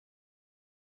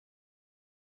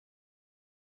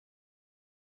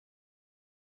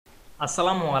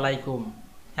Assalamu Walaikum.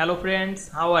 Hello friends,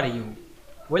 how are you?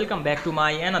 Welcome back to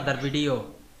my another video.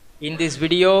 In this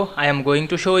video, I am going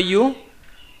to show you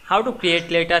how to create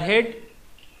letterhead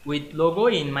with logo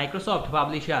in Microsoft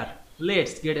Publisher.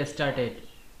 Let's get started.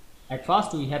 At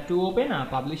first, we have to open a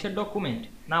Publisher document.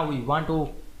 Now we want to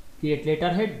create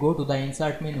letterhead. Go to the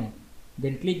Insert menu.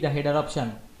 Then click the header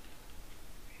option.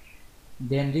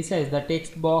 Then resize the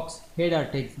text box, header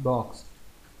text box.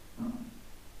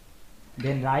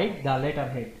 Then write the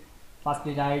letterhead.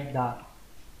 Firstly write the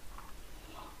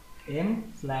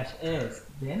M/S,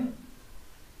 then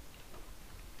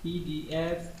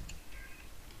PDF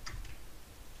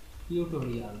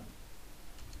tutorial.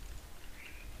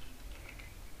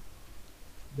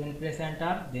 Then press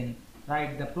enter, then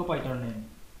write the proprietor name.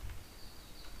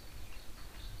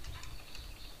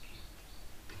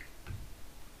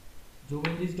 Zoom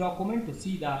in this document to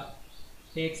see the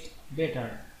text better.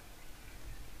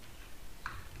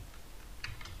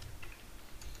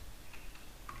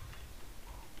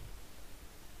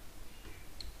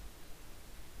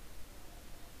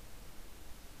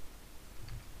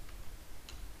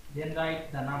 Then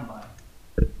write the number.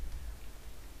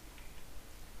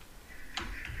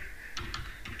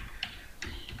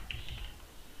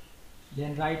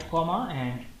 Then write comma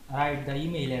and write the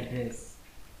email address.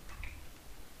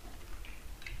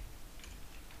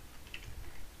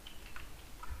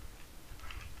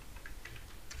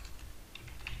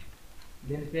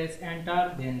 Then press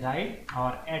enter, then write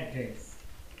our address.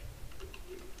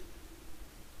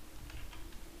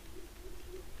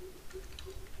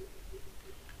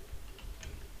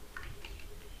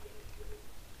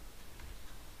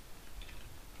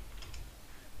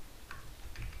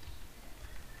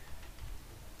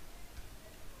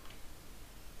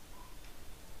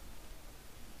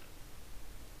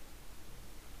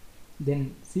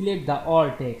 Then select the all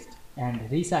text and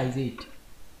resize it.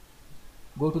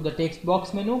 Go to the text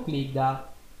box menu, click the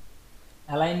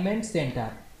alignment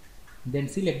center. Then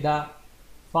select the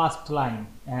first line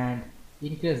and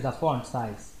increase the font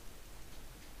size.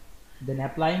 Then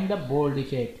applying the bold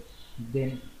effect.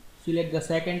 Then select the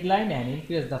second line and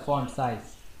increase the font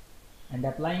size and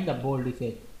applying the bold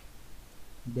effect.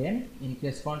 Then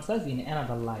increase font size in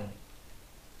another line.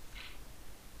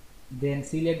 Then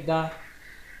select the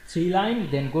 3 line,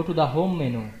 then go to the home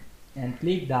menu and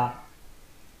click the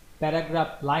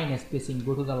paragraph line spacing.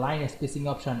 Go to the line spacing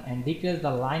option and decrease the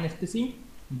line spacing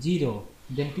 0.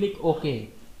 Then click OK.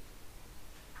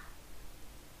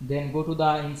 Then go to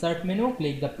the insert menu,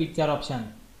 click the picture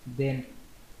option. Then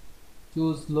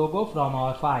choose logo from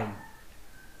our file.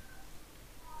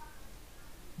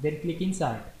 Then click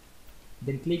insert.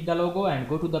 Then click the logo and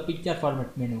go to the picture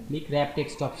format menu. Click wrap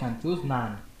text option, choose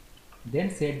none.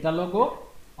 Then set the logo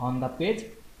on the page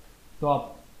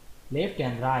top left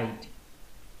and right.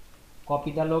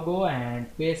 Copy the logo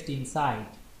and paste inside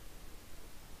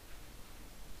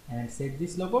and set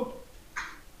this logo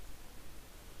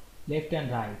left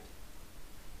and right.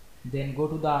 Then go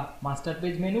to the master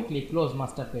page menu, click close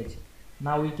master page.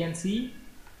 Now we can see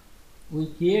we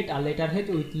create a letterhead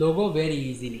with logo very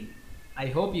easily. I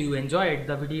hope you enjoyed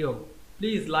the video.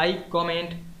 Please like,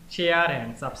 comment, share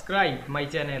and subscribe my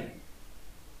channel.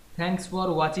 Thanks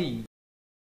for watching.